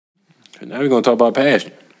Now we're gonna talk about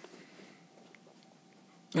passion.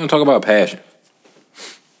 We're gonna talk about passion.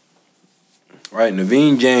 Right,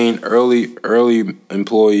 Naveen Jain, early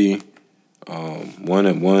employee. One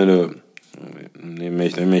of the. Let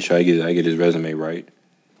me make sure I get his resume right.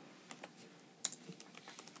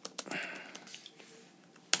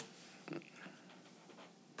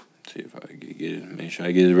 See if I can get it. Make sure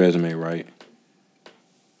I get his resume right.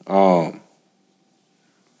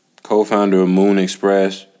 Co-founder of Moon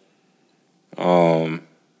Express.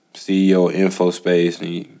 CEO of InfoSpace, and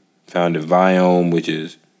he founded Viome, which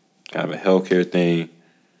is kind of a healthcare thing.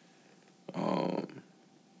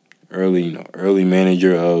 Early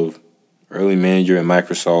manager at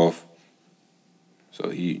Microsoft. So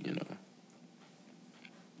he,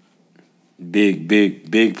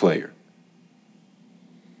 big player.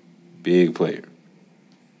 Big player.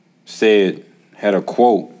 Had a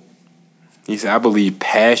quote. He said, "I believe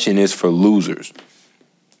passion is for losers.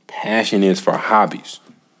 Passion is for hobbies."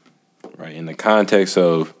 Right? In the context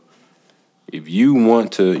of, if you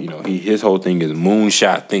want to, his whole thing is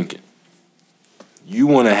moonshot thinking. You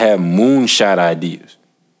want to have moonshot ideas.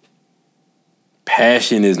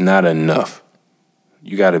 Passion is not enough.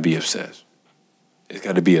 You got to be obsessed. It's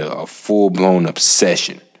got to be a full-blown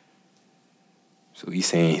obsession. So he's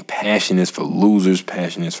saying passion is for losers,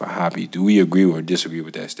 passion is for hobby. Do we agree or disagree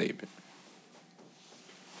with that statement?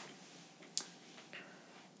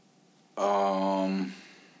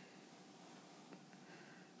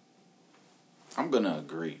 I'm going to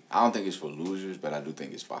agree. I don't think it's for losers, but I do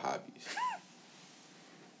think it's for hobbies.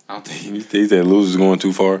 I don't think... You think that losers going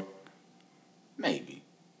too far? Maybe.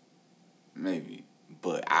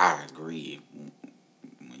 But I agree. When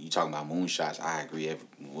you talking about moonshots, I agree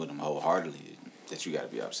with them wholeheartedly that you got to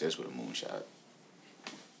be obsessed with a moonshot.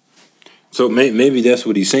 So maybe that's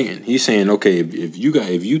what he's saying. He's saying, okay, if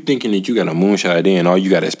you thinking that you got a moonshot idea and all you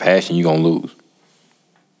got is passion, you gonna lose.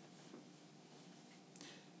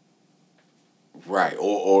 Right.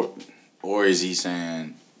 Or is he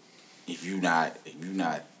saying if you not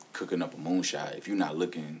cooking up a moonshot, if you're not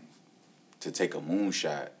looking to take a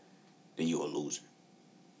moonshot, then you a loser?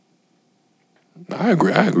 I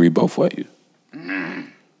agree both ways.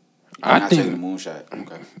 I think taking a moonshot.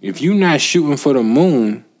 Okay. If you're not shooting for the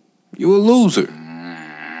moon, you're a loser.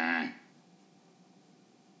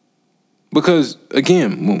 Because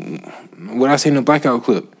again, what I say in the Blackout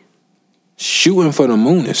clip, shooting for the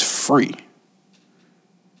moon is free.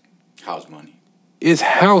 House money. It's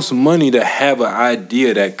house money to have an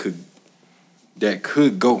idea that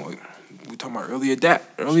could go. We're talking about early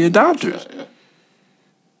adopters. Yeah.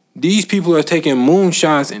 These people are taking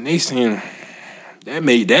moonshots and they saying that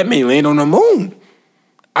may land on the moon.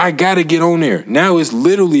 I gotta get on there. Now it's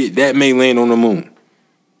literally that may land on the moon.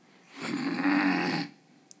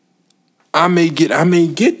 I may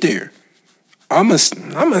get there. I'ma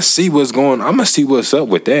see what's going on. I'ma see what's up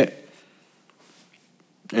with that.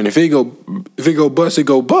 And if it go bust, it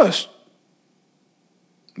go bust.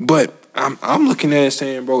 But I'm looking at it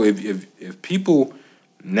saying, bro, if people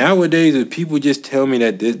nowadays, if people just tell me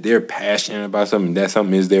that they're passionate about something, that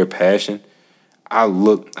something is their passion, I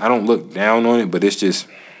don't look down on it, but it's just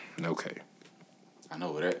okay. I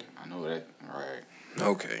know that. Right.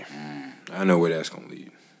 Okay. I know where that's gonna lead.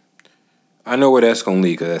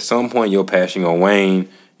 Because at some point your passion gonna wane,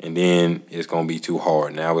 and then it's gonna be too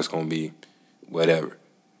hard. Now it's gonna be whatever.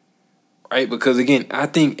 Right? Because again, I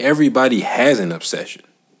think everybody has an obsession.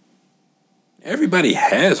 Everybody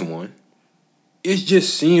has one. It's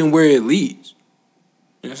just seeing where it leads.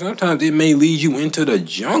 And sometimes it may lead you into the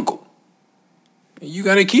jungle. And you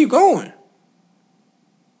got to keep going.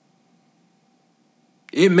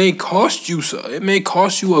 It may cost you so. It may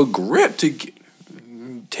cost you a grip to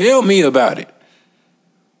tell me about it.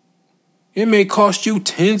 It may cost you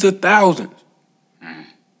tens of thousands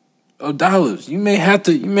of dollars. You may have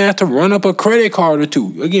to run up a credit card or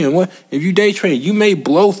two. Again, what if you day trade? You may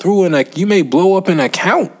blow up an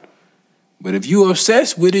account. But if you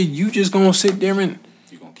obsessed with it, you just gonna sit there and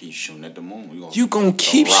you gonna keep shooting at the moon. You gonna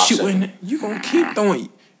keep shooting. You gonna keep throwing.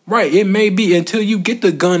 Right. It may be until you get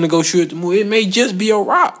the gun to go shoot at the moon. It may just be a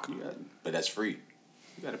rock. But that's free.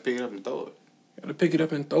 You gotta pick it up and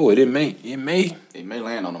throw it. It may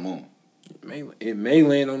land on the moon. It may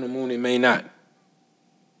land on the moon. It may not.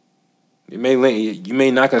 It may land. You may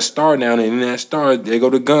knock a star down, and in that star, there go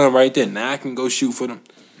the gun right there. Now I can go shoot for them.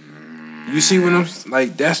 You see what I'm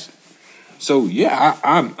like? That's so. Yeah,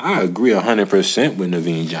 I agree 100% with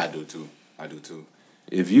Naveen Jain. I do too.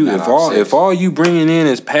 If all you bringing in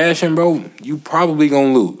is passion, bro, you probably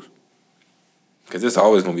gonna lose. Because there's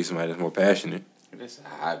always gonna be somebody that's more passionate. That's a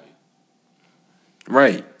hobby.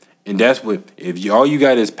 Right. And that's what, all you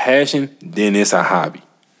got is passion, then it's a hobby.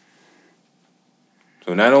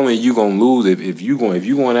 So not only are you gonna lose, if you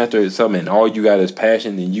going after something and all you got is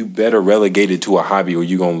passion, then you better relegate it to a hobby or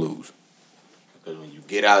you gonna lose. Because when you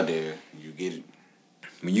get out there,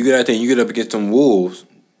 when you get out there and you get up against them wolves,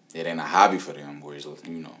 it ain't a hobby for them, where it's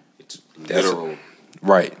literal.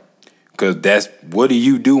 Right. Because that's, what do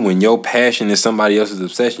you do when your passion is somebody else's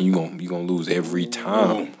obsession? You gonna lose every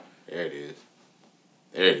time. There it is.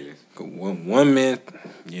 One man's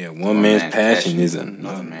passion is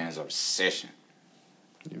another man's obsession.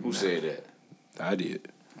 Who said that? I did.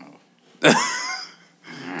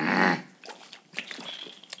 Right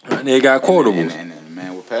there got quotables. And the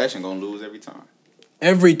man with passion gonna lose every time.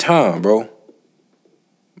 Every time, bro.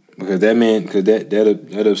 Because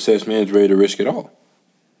that obsessed man's ready to risk it all.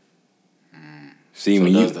 See,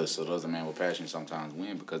 so does the man with passion sometimes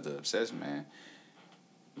win because the obsessed man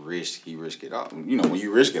risk it all. You know, when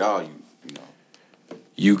you risk it all,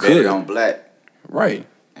 you could bet it on black, right,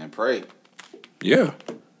 and pray. Yeah,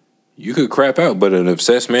 you could crap out, but an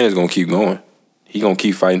obsessed man is gonna keep going. He gonna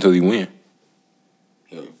keep fighting until he win.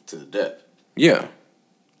 To the death. Yeah,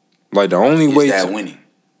 like the only way that winning.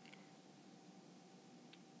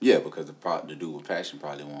 Yeah, because the dude with passion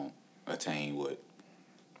probably won't attain what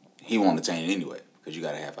he won't attain it anyway. Because you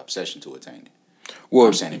gotta have obsession to attain it. Well,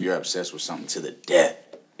 I'm saying if you're obsessed with something to the death.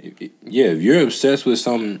 If you're obsessed with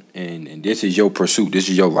something and this is your pursuit, this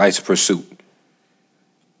is your life's pursuit,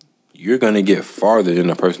 you're gonna get farther than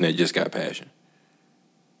the person that just got passion.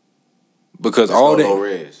 Because all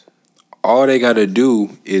they gotta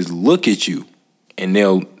do is look at you, and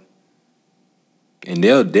they'll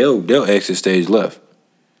exit stage left.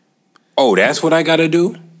 Oh, that's what I gotta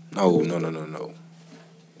do? No.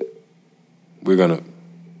 We're gonna,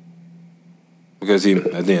 because I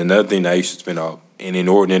think another thing that I used to spend an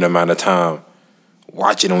inordinate amount of time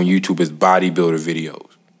watching on YouTube is bodybuilder videos.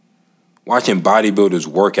 Watching bodybuilders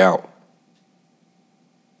work out.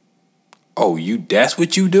 Oh, that's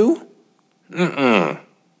what you do? I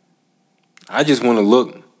just want to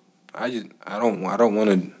look. I don't want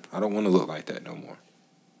to look like that no more.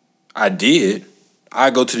 I did.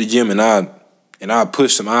 I go to the gym and I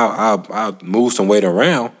push some. I move some weight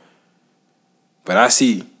around. But I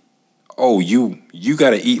see, oh, you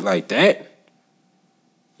gotta eat like that?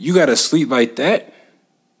 You gotta sleep like that?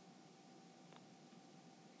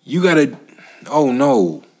 You gotta, oh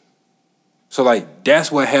no. So like,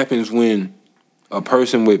 that's what happens when a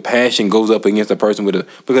person with passion goes up against a person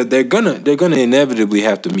because they're gonna inevitably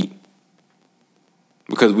have to meet.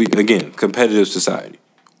 Because competitive society,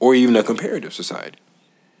 or even a comparative society.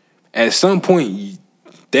 At some point,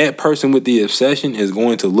 that person with the obsession is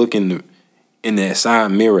going to look in that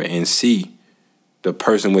side mirror and see the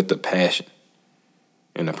person with the passion.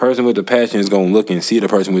 And the person with the passion is going to look and see the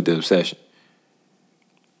person with the obsession.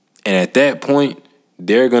 And at that point,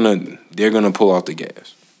 they're gonna pull off the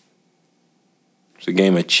gas. It's a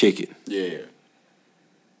game of chicken. Yeah.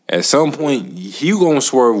 At some point, you going to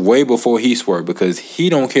swerve way before he swerve because he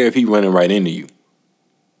don't care if he running right into you.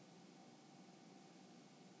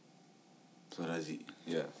 So does he?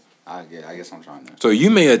 Yeah. I guess I'm trying to. So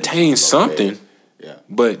you may attain something, yeah,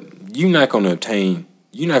 but you're not gonna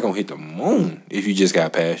hit the moon if you just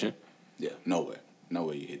got passion. Yeah, no way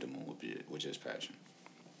you hit the moon with just passion.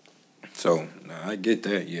 So I get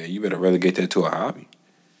that. Yeah, you better relegate that to a hobby.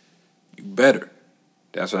 You better.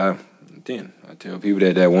 That's why I tell people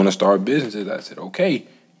that want to start businesses. I said, okay,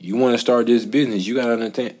 you want to start this business, you gotta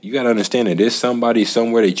understand that there's somebody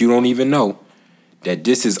somewhere that you don't even know that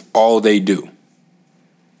this is all they do.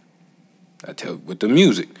 I tell you, with the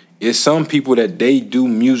music, it's some people that they do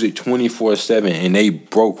music 24/7 and they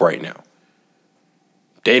broke right now.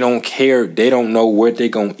 They don't care. They don't know what they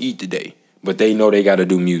gonna eat today, but they know they gotta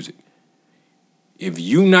do music. If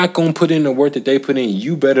you not gonna put in the work that they put in,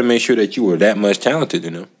 you better make sure that you are that much talented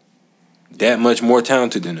than them, that much more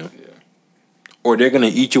talented than them, or they're gonna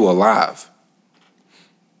eat you alive.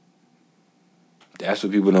 That's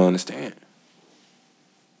what people don't understand.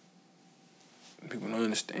 People don't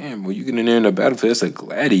understand, bro. You get in there in the battlefield, it's a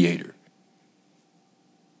gladiator.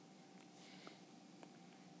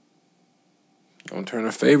 Don't turn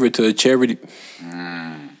a favor to a charity.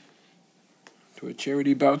 To a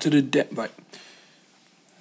charity bout to the death. Like,